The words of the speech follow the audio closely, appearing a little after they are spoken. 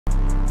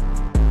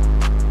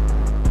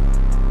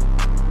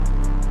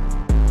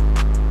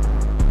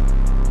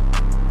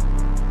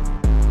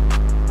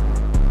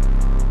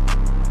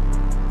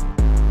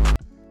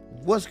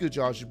What's good,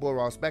 y'all? It's your boy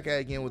Ross back at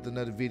it again with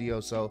another video.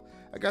 So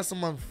I got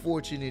some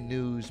unfortunate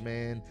news,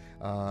 man.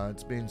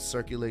 It's been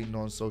circulating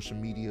on social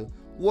media.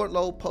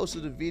 Wardlow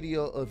posted a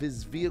video of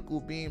his vehicle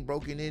being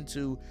broken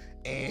into,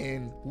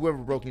 and whoever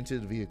broke into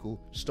the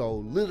vehicle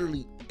stole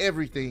literally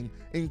everything,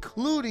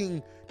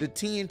 including the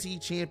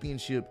TNT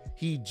championship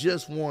he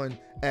just won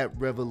at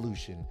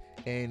Revolution.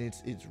 And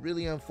it's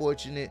really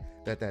unfortunate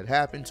that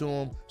happened to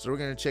him. So we're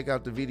gonna check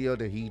out the video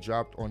that he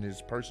dropped on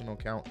his personal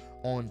account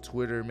on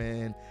Twitter,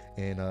 man,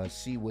 and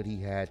see what he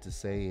had to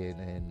say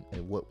and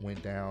what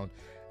went down.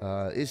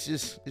 It's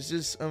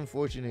just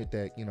unfortunate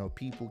that, you know,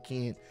 people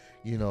can't,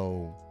 you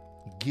know,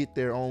 get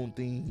their own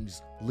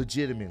things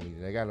legitimately.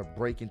 They gotta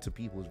break into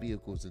people's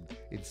vehicles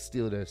and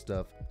steal their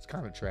stuff. It's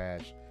kind of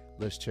trash.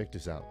 Let's check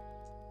this out.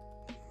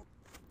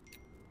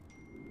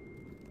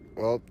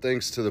 Well,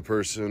 thanks to the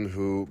person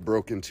who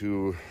broke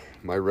into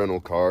my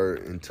rental car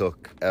and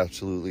took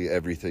absolutely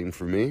everything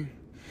from me.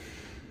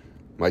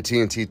 My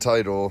TNT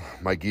title,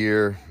 my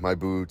gear, my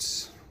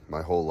boots,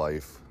 my whole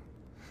life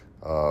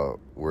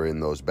were in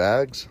those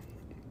bags.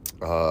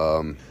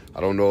 I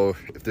don't know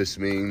if this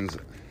means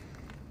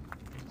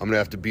I'm going to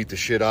have to beat the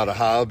shit out of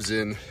Hobbs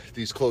in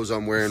these clothes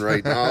I'm wearing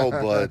right now,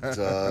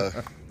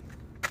 but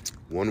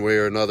one way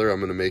or another, I'm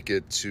going to make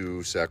it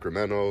to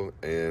Sacramento,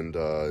 and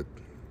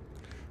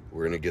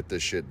we're going to get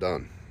this shit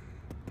done.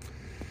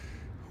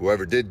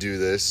 Whoever did do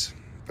this,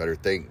 better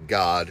thank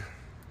God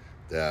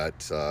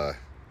that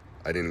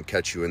I didn't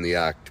catch you in the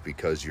act,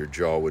 because your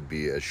jaw would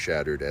be as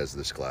shattered as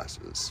this glass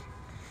is.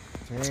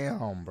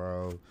 Damn,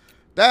 bro.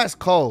 That's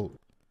cold.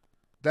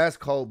 That's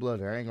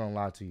cold-blooded. I ain't gonna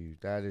lie to you.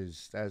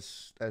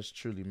 That's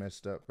truly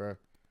messed up, bro.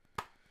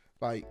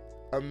 Like,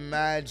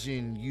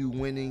 imagine you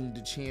winning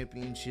the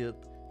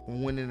championship,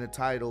 winning the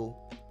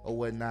title or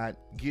whatnot,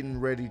 getting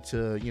ready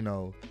to, you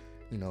know,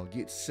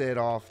 get set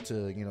off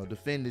to, you know,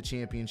 defend the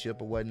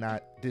championship or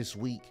whatnot this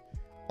week,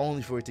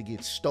 only for it to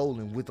get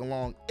stolen with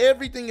along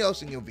everything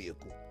else in your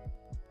vehicle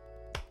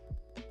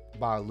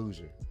by a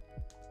loser.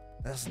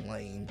 That's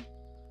lame.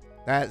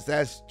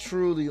 That's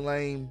truly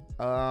lame.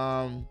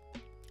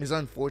 It's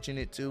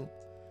unfortunate too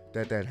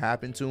that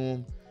happened to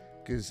him,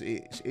 because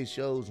it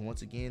shows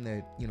once again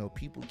that, you know,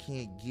 people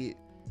can't get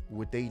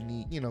what they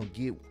need,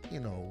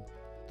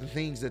 the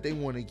things that they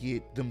want to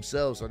get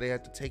themselves, so they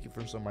have to take it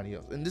from somebody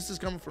else. And this is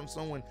coming from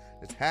someone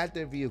that's had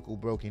their vehicle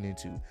broken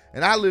into,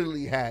 and I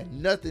literally had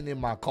nothing in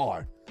my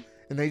car,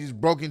 and they just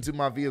broke into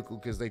my vehicle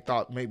because they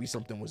thought maybe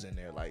something was in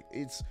there. Like,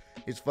 it's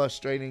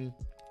frustrating,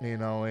 you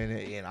know, and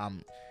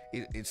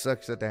it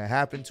sucks that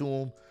happened to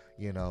him,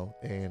 you know,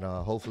 and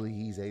hopefully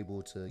he's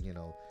able to, you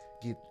know,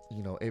 get,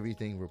 you know,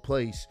 everything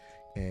replaced.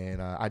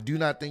 And I do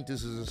not think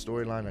this is a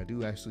storyline. I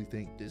do actually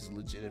think this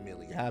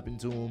legitimately happened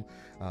to him.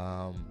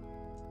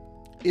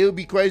 It would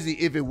be crazy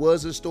if it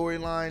was a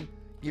storyline,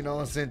 you know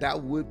what I'm saying?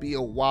 That would be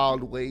a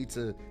wild way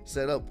to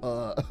set up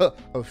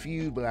a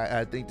feud, but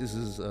I think this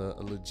is a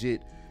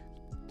legit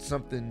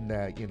something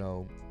that, you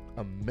know,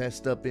 a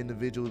messed up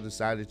individual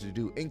decided to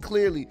do. And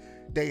clearly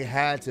they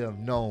had to have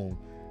known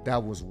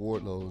that was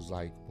Wardlow's,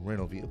 like,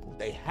 rental vehicle.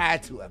 They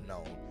had to have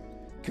known,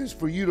 because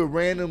for you to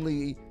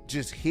randomly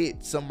just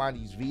hit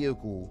somebody's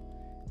vehicle,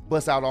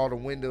 bust out all the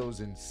windows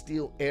and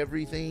steal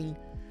everything,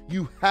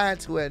 you had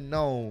to have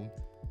known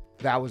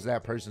that was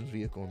that person's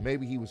vehicle.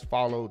 Maybe he was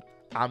followed,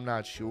 I'm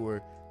not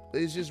sure.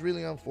 It's just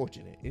really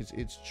unfortunate.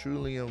 It's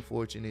truly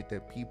unfortunate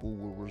that people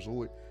will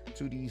resort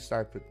to these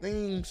type of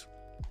things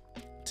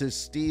to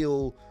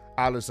steal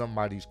out of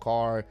somebody's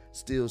car,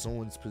 steal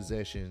someone's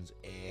possessions.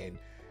 And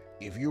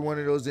if you're one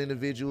of those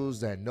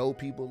individuals that know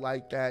people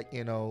like that,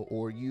 you know,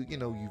 or you've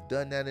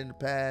done that in the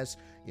past,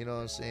 you know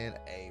what I'm saying?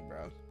 Hey,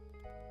 bro,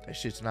 that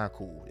shit's not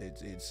cool.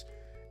 It's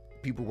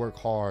people work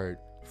hard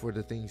for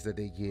the things that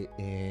they get,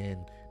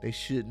 and they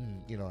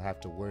shouldn't, you know, have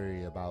to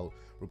worry about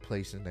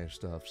replacing their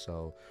stuff.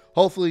 So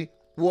hopefully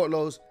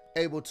Wardlow's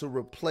able to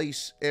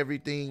replace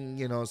everything,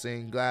 you know what I'm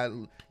saying? Glad,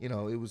 you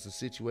know, it was a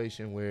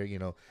situation where, you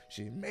know,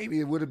 maybe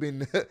it would have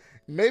been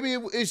maybe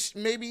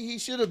he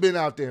should have been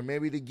out there,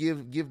 maybe to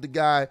give the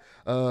guy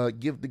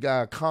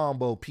a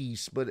combo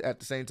piece, but at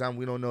the same time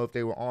we don't know if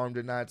they were armed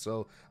or not.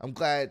 So I'm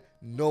glad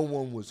no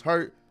one was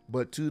hurt.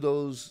 But to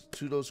those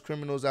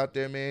criminals out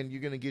there, man, you're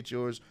gonna get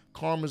yours.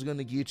 Karma's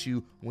gonna get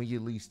you when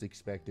you least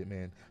expect it,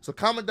 man. So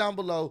comment down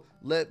below,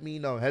 let me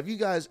know. Have you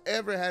guys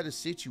ever had a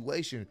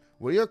situation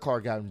where your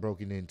car gotten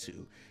broken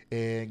into,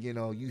 and, you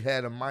know, you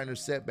had a minor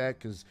setback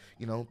because,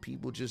 you know,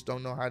 people just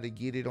don't know how to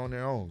get it on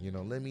their own? You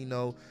know, let me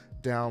know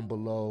down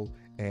below,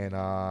 and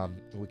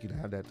we can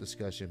have that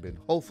discussion. But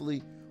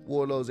hopefully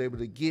Wardlow's able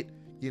to get,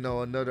 you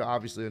know, another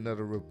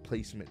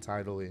replacement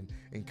title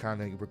and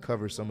kind of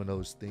recover some of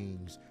those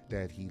things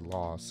that he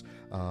lost,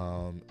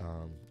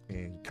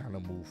 and kind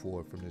of move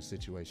forward from this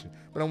situation.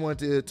 But I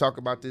wanted to talk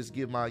about this,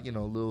 give my, you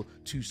know, little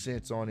 2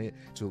 cents on it.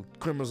 So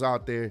criminals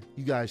out there,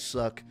 you guys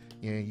suck,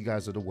 and you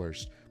guys are the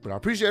worst. But I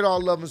appreciate all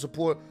the love and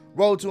support.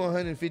 Roll to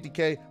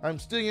 150K. I'm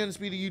still your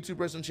undisputed YouTube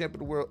wrestling champion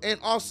of the world, and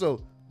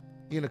also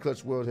in the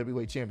Clutch World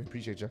Heavyweight Champion.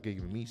 Appreciate y'all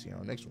giving me. See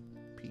y'all next one.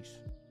 Peace.